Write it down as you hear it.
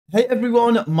Hey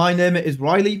everyone, my name is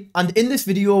Riley, and in this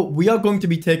video, we are going to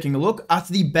be taking a look at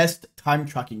the best time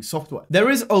tracking software. There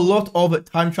is a lot of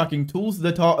time tracking tools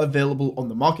that are available on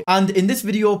the market, and in this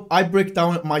video, I break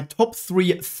down my top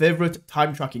 3 favorite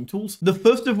time tracking tools. The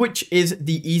first of which is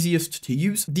the easiest to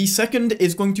use. The second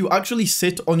is going to actually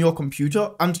sit on your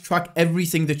computer and track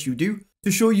everything that you do, to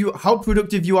show you how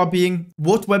productive you are being,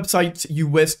 what websites you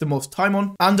waste the most time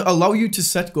on, and allow you to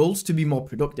set goals to be more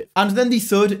productive. And then the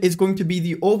third is going to be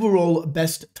the overall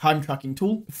best time tracking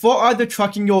tool for either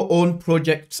tracking your own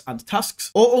projects and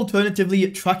tasks, or alternatively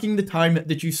tracking the time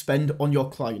that you spend on your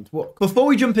client work. Before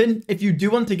we jump in, if you do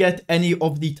want to get any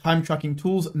of the time tracking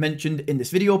tools mentioned in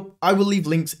this video, I will leave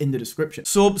links in the description.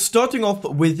 So starting off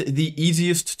with the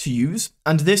easiest to use,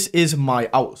 and this is My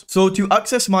Hours. So to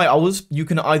access My Hours, you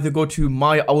can either go to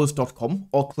myhours.com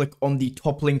or click on the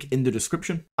top link in the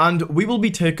description, and we will be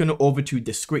taken over to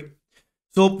this screen.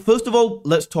 So first of all,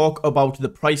 let's talk about the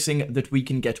pricing that we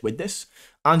can get with this.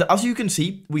 And as you can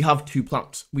see, we have 2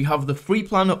 plans. We have the free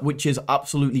plan, which is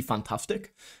absolutely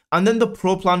fantastic. And then the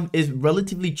pro plan is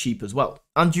relatively cheap as well.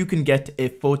 And you can get a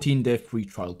 14-day free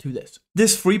trial to this.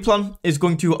 This free plan is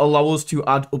going to allow us to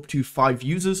add up to 5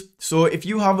 users. So if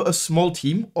you have a small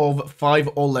team of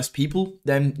 5 or less people,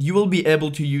 then you will be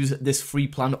able to use this free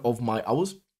plan of My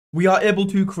Hours. We are able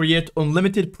to create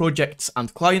unlimited projects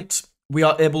and clients. We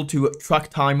are able to track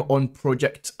time on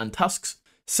projects and tasks,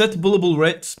 set billable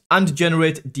rates, and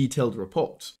generate detailed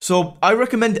reports. So I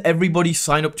recommend everybody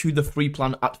sign up to the free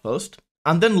plan at first,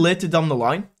 and then later down the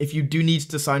line, if you do need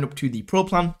to sign up to the pro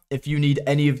plan, if you need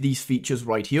any of these features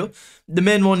right here, the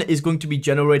main one is going to be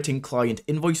generating client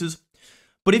invoices.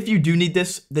 But if you do need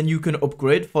this, then you can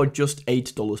upgrade for just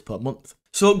 $8 per month.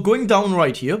 So going down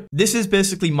right here, this is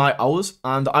basically My Hours,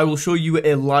 and I will show you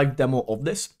a live demo of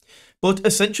this. But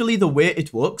essentially the way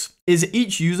it works is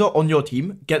each user on your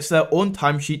team gets their own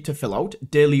timesheet to fill out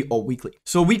daily or weekly.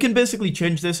 So we can basically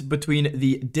change this between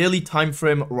the daily time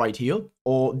frame right here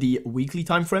or the weekly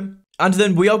time frame. And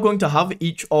then we are going to have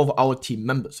each of our team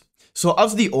members. So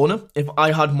as the owner, if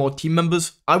I had more team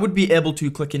members, I would be able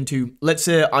to click into, let's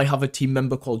say I have a team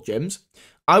member called James.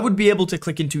 I would be able to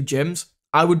click into James.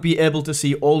 I would be able to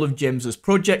see all of James's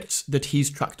projects that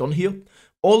he's tracked on here,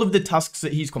 all of the tasks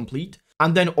that he's complete,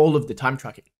 and then all of the time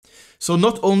tracking. So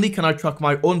not only can I track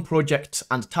my own projects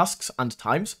and tasks and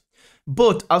times,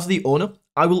 but as the owner,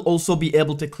 I will also be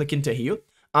able to click into here,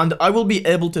 and I will be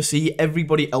able to see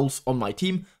everybody else on my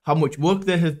team, how much work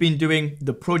they have been doing,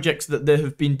 the projects that they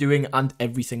have been doing, and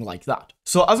everything like that.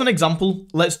 So as an example,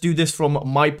 let's do this from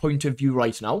my point of view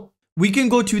right now. We can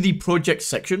go to the project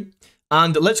section,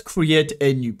 and let's create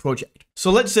a new project.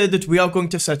 So let's say that we are going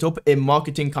to set up a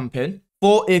marketing campaign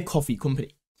for a coffee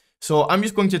company. So I'm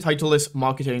just going to title this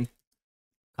marketing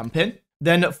campaign.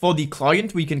 Then for the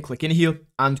client, we can click in here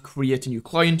and create a new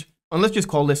client. And let's just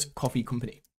call this coffee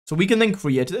company. So we can then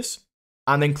create this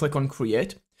and then click on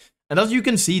create. And as you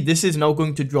can see, this is now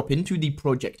going to drop into the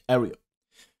project area.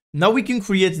 Now we can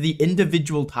create the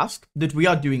individual task that we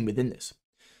are doing within this.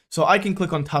 So I can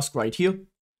click on task right here,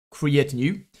 create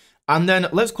new. And then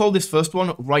let's call this first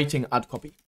one writing ad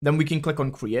copy. Then we can click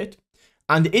on create.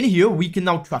 And in here, we can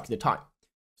now track the time.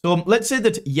 So let's say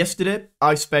that yesterday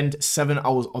I spent 7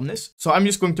 hours on this. So I'm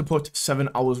just going to put 7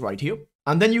 hours right here.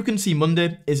 And then you can see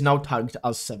Monday is now tagged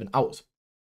as 7 hours.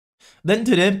 Then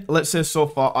today, let's say so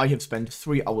far I have spent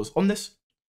 3 hours on this.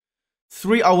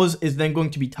 3 hours is then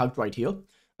going to be tagged right here.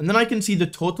 And then I can see the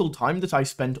total time that I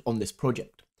spent on this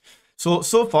project. So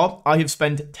far I have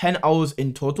spent 10 hours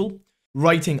in total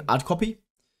writing ad copy.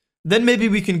 Then maybe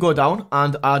we can go down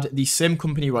and add the same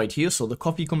company right here. So the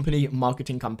coffee company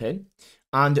marketing campaign.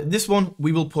 And this one,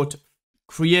 we will put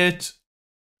create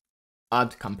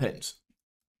ad campaigns.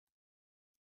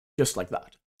 Just like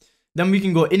that. Then we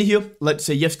can go in here. Let's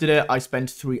say yesterday I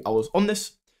spent 3 hours on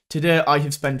this. Today I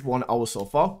have spent 1 hour so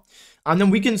far. And then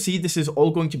we can see this is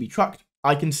all going to be tracked.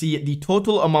 I can see the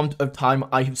total amount of time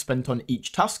I have spent on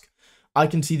each task. I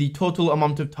can see the total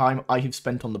amount of time I have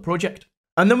spent on the project.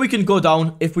 And then we can go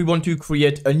down if we want to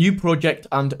create a new project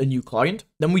and a new client.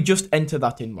 Then we just enter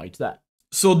that in right there.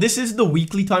 So this is the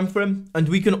weekly time frame, and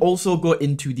we can also go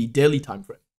into the daily time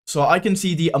frame. So I can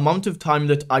see the amount of time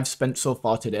that I've spent so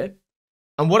far today.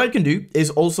 And what I can do is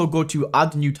also go to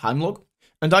add new time log,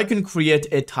 and I can create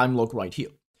a time log right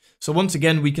here. So once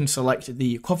again, we can select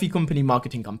the coffee company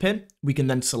marketing campaign. We can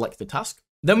then select the task.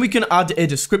 Then we can add a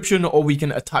description, or we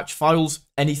can attach files,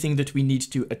 anything that we need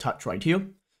to attach right here.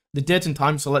 The date and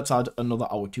time, so let's add another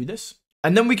hour to this.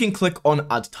 And then we can click on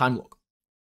add time log.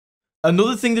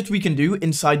 Another thing that we can do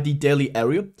inside the daily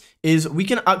area is we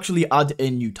can actually add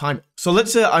a new timer. So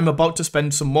let's say I'm about to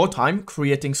spend some more time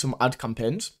creating some ad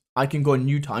campaigns. I can go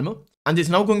new timer, and it's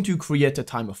now going to create a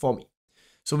timer for me.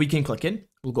 So we can click in,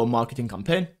 we'll go marketing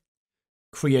campaign,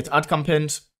 create ad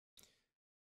campaigns,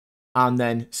 and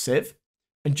then save.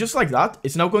 And just like that,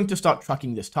 it's now going to start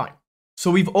tracking this time.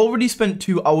 So we've already spent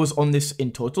 2 hours on this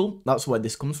in total. That's where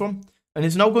this comes from. And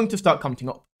it's now going to start counting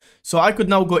up. So I could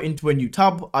now go into a new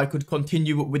tab. I could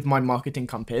continue with my marketing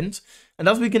campaigns. And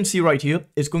as we can see right here,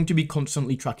 it's going to be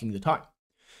constantly tracking the time.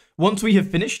 Once we have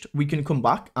finished, we can come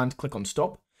back and click on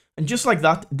stop. And just like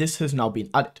that, this has now been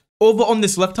added. Over on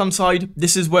this left-hand side,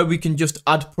 this is where we can just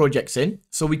add projects in.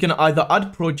 So we can either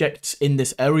add projects in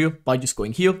this area by just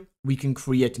going here. We can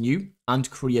create new and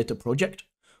create a project.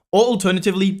 Or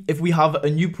alternatively, if we have a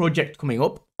new project coming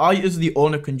up, I as the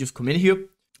owner can just come in here.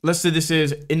 Let's say this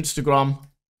is Instagram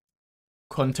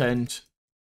content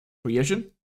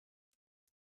creation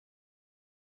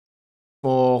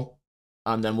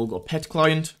and then we'll go pet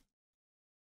client,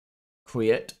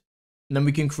 create, and then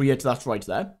we can create that right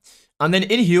there. And then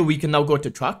in here, we can now go to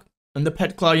track, and the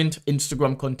pet client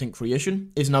Instagram content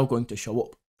creation is now going to show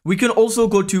up. We can also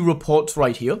go to reports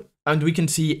right here, and we can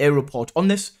see a report on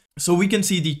this. So we can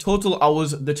see the total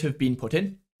hours that have been put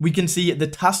in. We can see the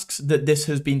tasks that this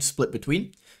has been split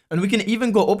between. And we can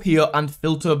even go up here and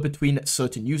filter between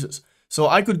certain users. So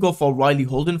I could go for Riley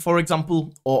Holden, for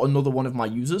example, or another one of my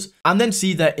users, and then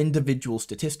see their individual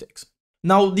statistics.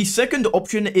 Now, the second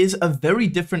option is a very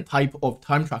different type of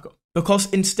time tracker.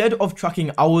 Because instead of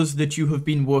tracking hours that you have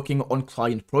been working on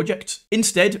client projects,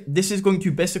 instead, this is going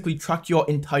to basically track your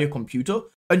entire computer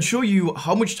and show you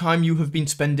how much time you have been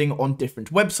spending on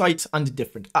different websites and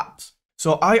different apps.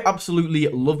 So I absolutely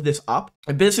love this app.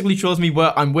 It basically shows me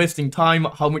where I'm wasting time,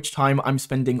 how much time I'm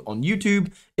spending on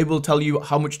YouTube. It will tell you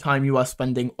how much time you are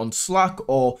spending on Slack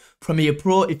or Premiere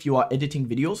Pro if you are editing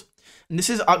videos. And this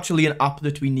is actually an app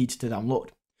that we need to download.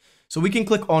 So we can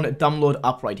click on download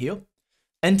app right here,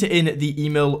 enter in the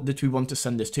email that we want to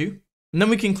send this to, and then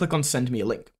we can click on send me a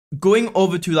link. Going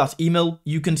over to that email,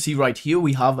 you can see right here,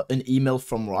 we have an email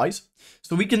from Rise.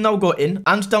 So we can now go in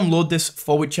and download this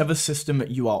for whichever system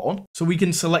you are on. So we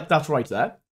can select that right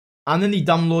there. And then the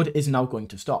download is now going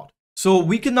to start. So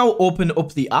we can now open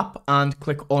up the app and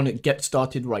click on get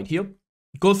started right here.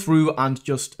 Go through and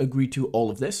just agree to all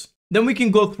of this. Then we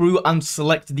can go through and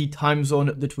select the time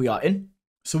zone that we are in.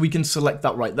 So we can select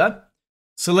that right there.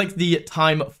 Select the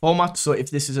time format. So if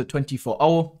this is a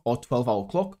 24-hour or 12-hour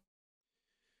clock.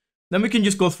 Then we can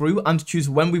just go through and choose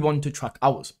when we want to track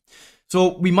hours.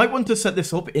 So we might want to set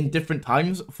this up in different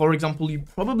times. For example, you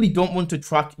probably don't want to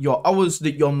track your hours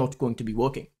that you're not going to be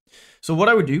working. So what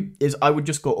I would do is I would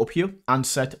just go up here and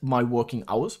set my working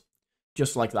hours,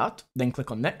 just like that. Then click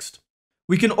on next.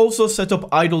 We can also set up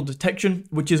idle detection,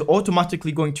 which is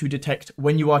automatically going to detect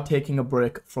when you are taking a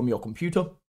break from your computer.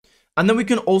 And then we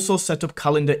can also set up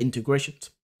calendar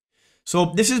integrations.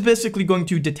 So this is basically going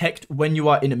to detect when you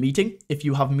are in a meeting, if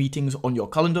you have meetings on your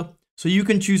calendar. So you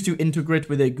can choose to integrate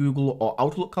with a Google or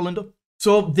Outlook calendar.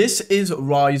 So this is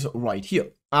Rise right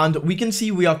here. And we can see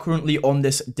we are currently on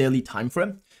this daily time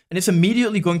frame, and it's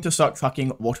immediately going to start tracking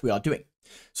what we are doing.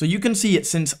 So you can see it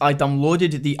since I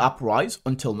downloaded the app Rise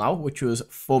until now, which was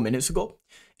 4 minutes ago,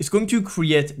 it's going to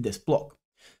create this block.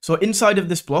 So inside of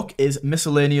this block is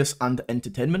miscellaneous and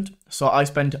entertainment. So I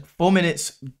spent 4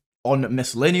 minutes on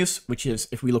miscellaneous, which is,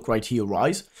 if we look right here,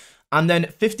 Rise, and then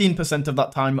 15% of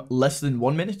that time, less than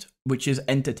 1 minute, which is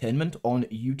entertainment on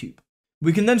YouTube.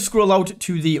 We can then scroll out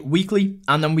to the weekly,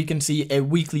 and then we can see a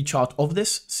weekly chart of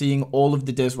this, seeing all of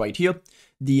the days right here,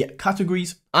 the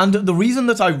categories. And the reason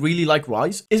that I really like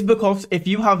Rise is because if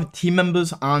you have team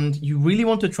members and you really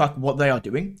want to track what they are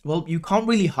doing, well, you can't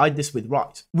really hide this with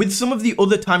Rise. With some of the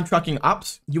other time tracking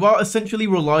apps, you are essentially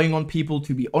relying on people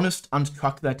to be honest and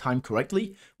track their time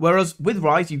correctly. Whereas with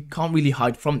Rise, you can't really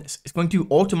hide from this. It's going to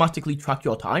automatically track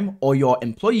your time or your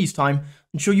employees' time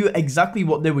and show you exactly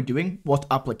what they were doing, what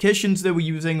applications they were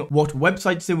using, what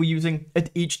websites they were using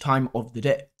at each time of the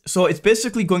day. So it's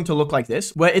basically going to look like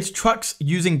this, where it tracks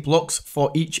using blocks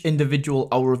for each individual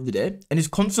hour of the day, and is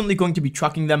constantly going to be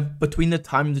tracking them between the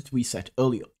time that we set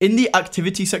earlier. In the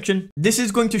activity section, this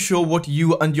is going to show what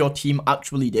you and your team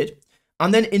actually did.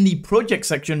 And then in the project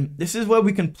section, this is where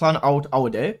we can plan out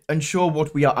our day and show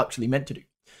what we are actually meant to do.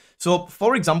 So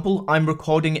for example, I'm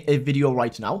recording a video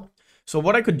right now. So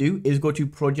what I could do is go to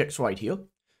projects right here,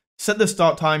 set the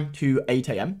start time to 8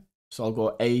 AM. So I'll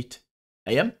go 8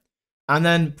 AM. And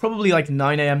then probably like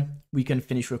 9 AM, we can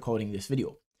finish recording this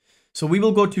video. So we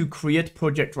will go to create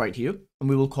project right here, and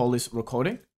we will call this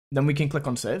recording. Then we can click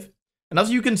on save. And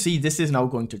as you can see, this is now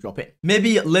going to drop in.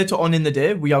 Maybe later on in the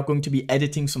day, we are going to be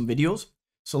editing some videos.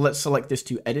 So let's select this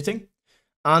to editing.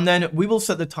 And then we will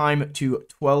set the time to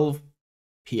 12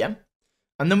 p.m.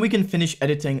 And then we can finish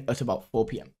editing at about 4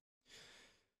 p.m.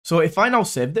 So if I now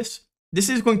save this, this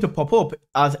is going to pop up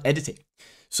as editing.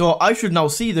 So I should now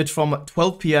see that from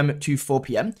 12 p.m. to 4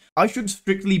 p.m., I should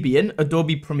strictly be in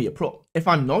Adobe Premiere Pro. If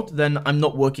I'm not, then I'm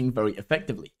not working very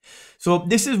effectively. So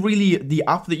this is really the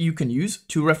app that you can use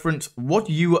to reference what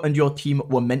you and your team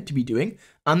were meant to be doing,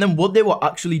 and then what they were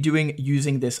actually doing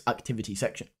using this activity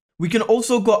section. We can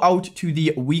also go out to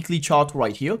the weekly chart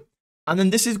right here. And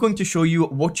then this is going to show you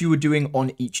what you were doing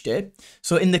on each day.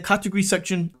 So in the category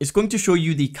section, it's going to show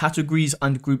you the categories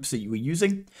and groups that you were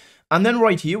using. And then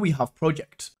right here, we have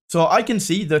projects. So I can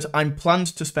see that I'm planned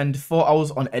to spend 4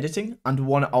 hours on editing and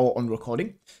 1 hour on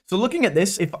recording. So looking at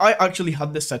this, if I actually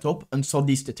had this set up and saw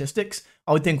these statistics,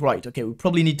 I would think, right, okay, we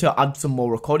probably need to add some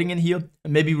more recording in here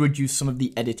and maybe reduce some of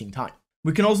the editing time.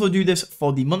 We can also do this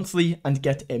for the monthly and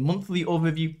get a monthly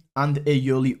overview and a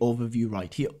yearly overview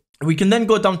right here. We can then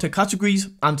go down to categories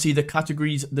and see the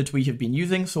categories that we have been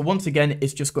using. So once again,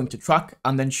 it's just going to track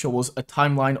and then show us a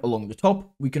timeline along the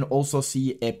top. We can also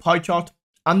see a pie chart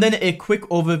and then a quick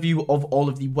overview of all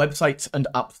of the websites and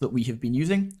apps that we have been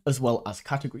using, as well as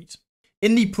categories.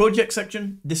 In the project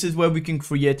section, this is where we can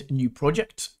create new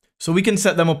projects. So we can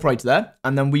set them up right there,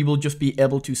 and then we will just be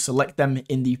able to select them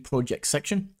in the project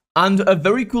section. And a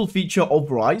very cool feature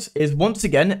of Rise is, once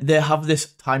again, they have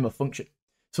this timer function.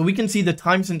 So we can see the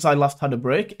time since I last had a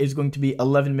break is going to be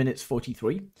 11 minutes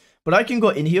 43. But I can go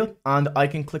in here and I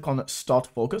can click on Start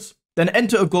Focus. Then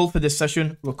enter a goal for this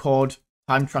session, record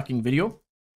time tracking video.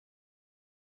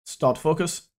 Start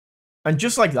Focus. And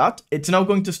just like that, it's now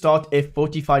going to start a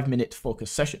 45-minute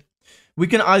focus session. We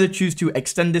can either choose to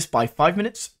extend this by 5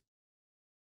 minutes.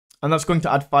 And that's going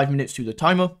to add 5 minutes to the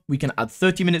timer. We can add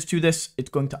 30 minutes to this. It's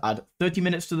going to add 30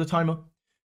 minutes to the timer.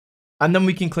 And then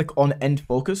we can click on End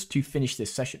Focus to finish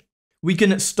this session. We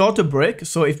can start a break.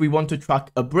 So if we want to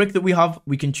track a break that we have,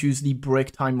 we can choose the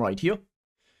break time right here.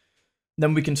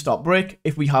 Then we can start break.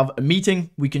 If we have a meeting,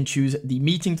 we can choose the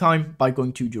meeting time by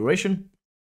going to duration.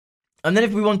 And then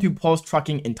if we want to pause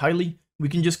tracking entirely, we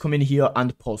can just come in here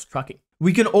and pause tracking.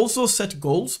 We can also set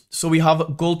goals. So we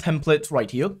have goal templates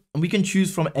right here, and we can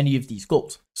choose from any of these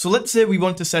goals. So let's say we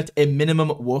want to set a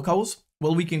minimum work hours.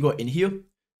 Well, we can go in here,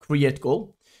 create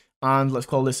goal. And let's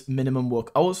call this minimum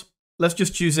work hours. Let's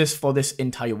just choose this for this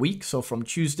entire week. So from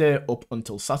Tuesday up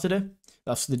until Saturday,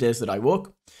 that's the days that I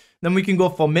work. Then we can go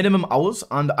for minimum hours,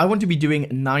 and I want to be doing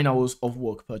 9 hours of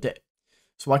work per day.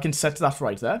 So I can set that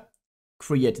right there,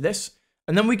 create this,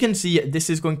 and then we can see this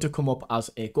is going to come up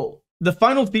as a goal. The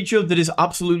final feature that is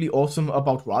absolutely awesome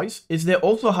about Rise is they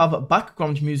also have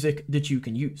background music that you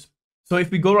can use. So if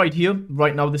we go right here,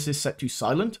 right now this is set to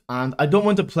silent, and I don't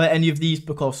want to play any of these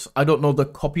because I don't know the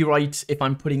copyright if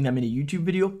I'm putting them in a YouTube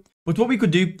video. But what we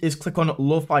could do is click on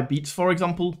Lo-Fi Beats, for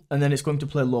example, and then it's going to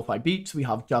play Lo-Fi Beats. We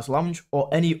have Jazz Lounge or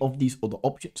any of these other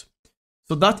options.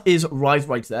 So that is Rise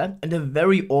right there, and a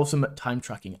very awesome time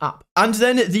tracking app. And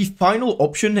then the final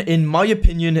option, in my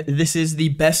opinion, this is the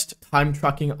best time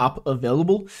tracking app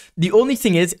available. The only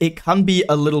thing is it can be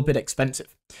a little bit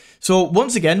expensive. So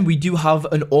once again, we do have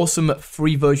an awesome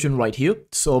free version right here.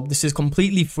 So this is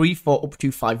completely free for up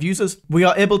to 5 users. We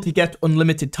are able to get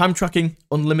unlimited time tracking,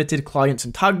 unlimited clients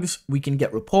and tags. We can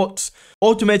get reports,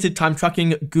 automated time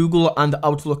tracking, Google and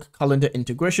Outlook calendar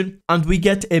integration, and we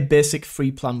get a basic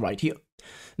free plan right here.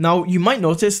 Now, you might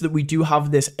notice that we do have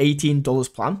this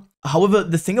 $18 plan. However,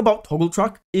 the thing about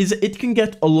ToggleTrack is it can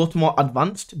get a lot more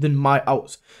advanced than My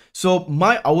Hours. So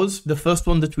My Hours, the first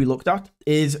one that we looked at,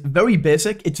 is very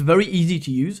basic. It's very easy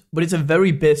to use, but it's a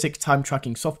very basic time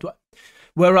tracking software.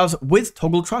 Whereas with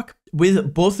ToggleTrack,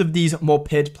 with both of these more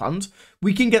paid plans,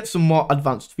 we can get some more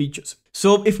advanced features.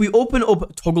 So if we open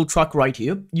up ToggleTrack right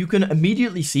here, you can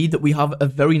immediately see that we have a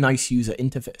very nice user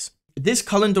interface. This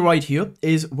calendar right here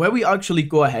is where we actually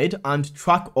go ahead and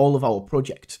track all of our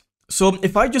projects. So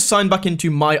if I just sign back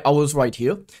into My Hours right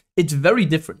here, it's very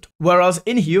different. Whereas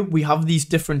in here, we have these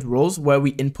different rows where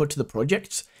we input the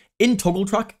projects. In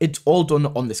ToggleTrack, it's all done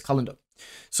on this calendar.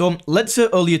 So let's say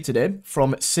earlier today,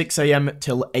 from 6 a.m.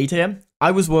 till 8 a.m.,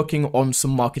 I was working on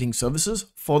some marketing services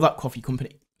for that coffee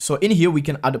company. So in here, we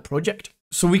can add a project.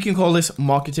 So we can call this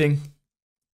marketing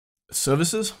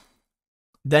services,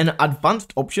 then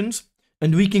advanced options,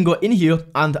 and we can go in here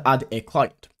and add a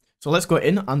client. So let's go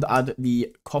in and add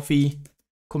the coffee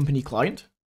company client,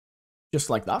 just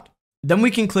like that. Then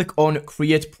we can click on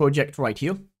create project right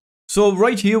here. So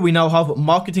right here, we now have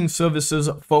marketing services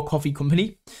for coffee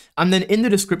company. And then in the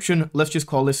description, let's just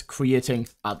call this creating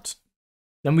ads.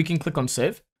 Then we can click on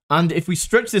save. And if we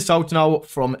stretch this out now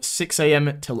from 6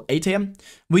 a.m. till 8 a.m.,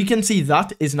 we can see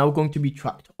that is now going to be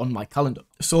tracked on my calendar.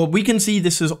 So we can see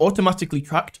this is automatically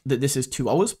tracked that this is 2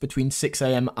 hours between 6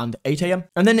 a.m. and 8 a.m.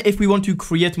 And then if we want to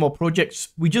create more projects,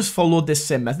 we just follow this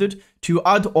same method to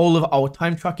add all of our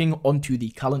time tracking onto the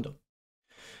calendar.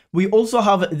 We also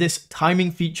have this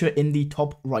timing feature in the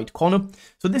top right corner.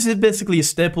 So this is basically a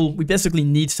staple. We basically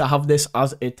need to have this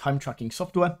as a time tracking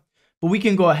software, but we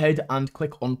can go ahead and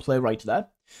click on play right there.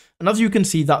 And as you can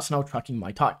see, that's now tracking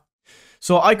my time.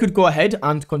 So I could go ahead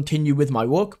and continue with my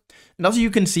work. And as you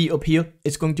can see up here,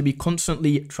 it's going to be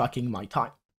constantly tracking my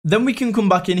time. Then we can come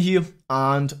back in here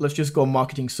and let's just go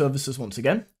marketing services once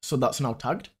again. So that's now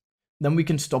tagged. Then we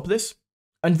can stop this.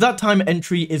 And that time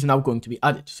entry is now going to be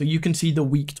added. So you can see the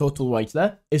week total right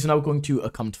there is now going to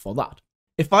account for that.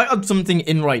 If I add something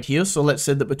in right here, so let's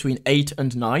say that between 8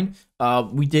 and 9,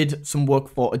 we did some work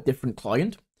for a different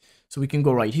client. So we can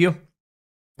go right here.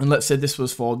 And let's say this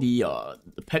was for the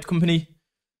pet company.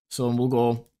 So we'll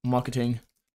go marketing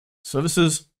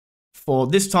services. For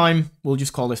this time, we'll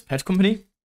just call this pet company.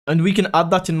 And we can add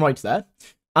that in right there.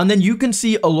 And then you can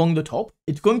see along the top,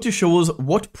 it's going to show us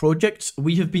what projects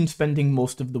we have been spending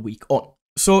most of the week on.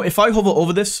 So if I hover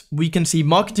over this, we can see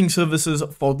marketing services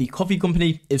for the coffee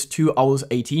company is 2 hours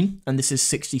 18. And this is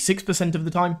 66% of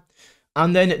the time.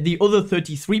 And then the other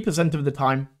 33% of the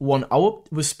time, 1 hour,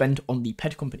 was spent on the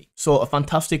pet company. So a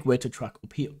fantastic way to track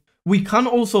up here. We can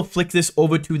also flick this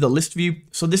over to the list view.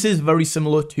 So this is very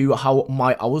similar to how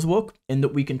my hours work in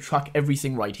that we can track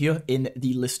everything right here in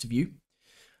the list view.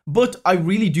 But I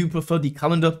really do prefer the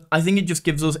calendar. I think it just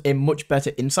gives us a much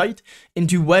better insight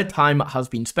into where time has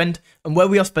been spent and where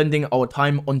we are spending our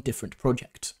time on different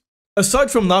projects.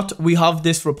 Aside from that, we have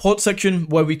this report section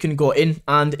where we can go in,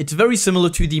 and it's very similar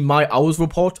to the My Hours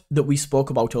report that we spoke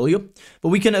about earlier, but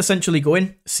we can essentially go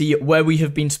in, see where we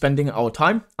have been spending our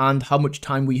time and how much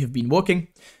time we have been working.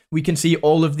 We can see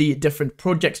all of the different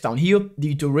projects down here,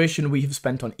 the duration we have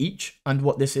spent on each and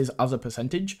what this is as a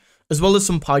percentage, as well as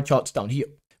some pie charts down here.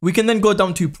 We can then go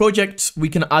down to projects. We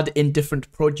can add in different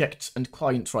projects and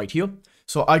clients right here.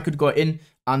 So I could go in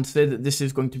and say that this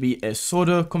is going to be a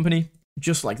soda company.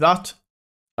 Just like that.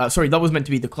 Sorry, that was meant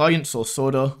to be the client, so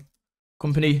soda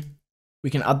company. We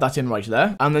can add that in right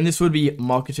there. And then this would be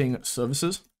marketing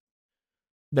services.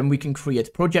 Then we can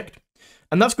create project.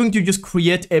 And that's going to just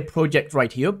create a project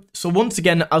right here. So once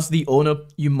again, as the owner,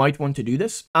 you might want to do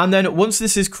this. And then once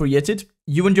this is created,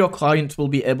 you and your client will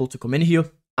be able to come in here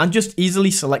and just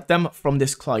easily select them from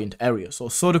this client area. So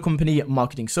soda company,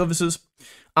 marketing services.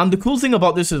 And the cool thing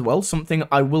about this as well, something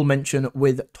I will mention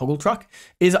with ToggleTrack,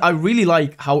 is I really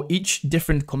like how each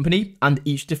different company and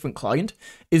each different client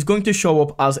is going to show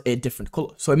up as a different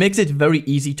color. So it makes it very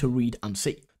easy to read and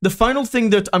see. The final thing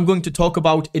that I'm going to talk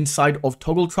about inside of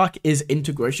ToggleTrack is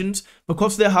integrations,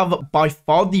 because they have by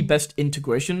far the best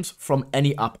integrations from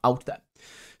any app out there.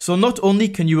 So not only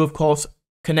can you, of course,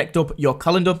 connect up your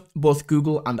calendar, both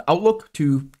Google and Outlook,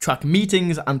 to track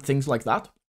meetings and things like that,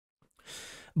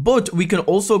 but we can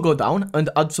also go down and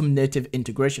add some native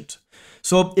integrations.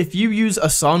 So if you use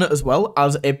Asana as well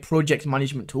as a project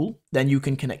management tool, then you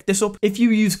can connect this up. If you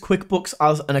use QuickBooks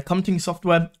as an accounting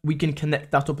software, we can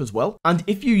connect that up as well. And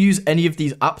if you use any of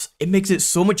these apps, it makes it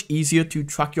so much easier to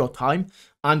track your time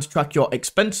and track your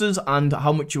expenses and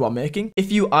how much you are making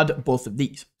if you add both of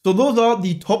these. So those are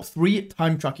the top 3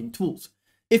 time tracking tools.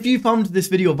 If you found this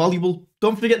video valuable,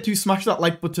 don't forget to smash that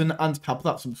like button and tap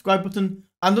that subscribe button.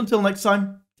 And until next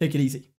time, take it easy.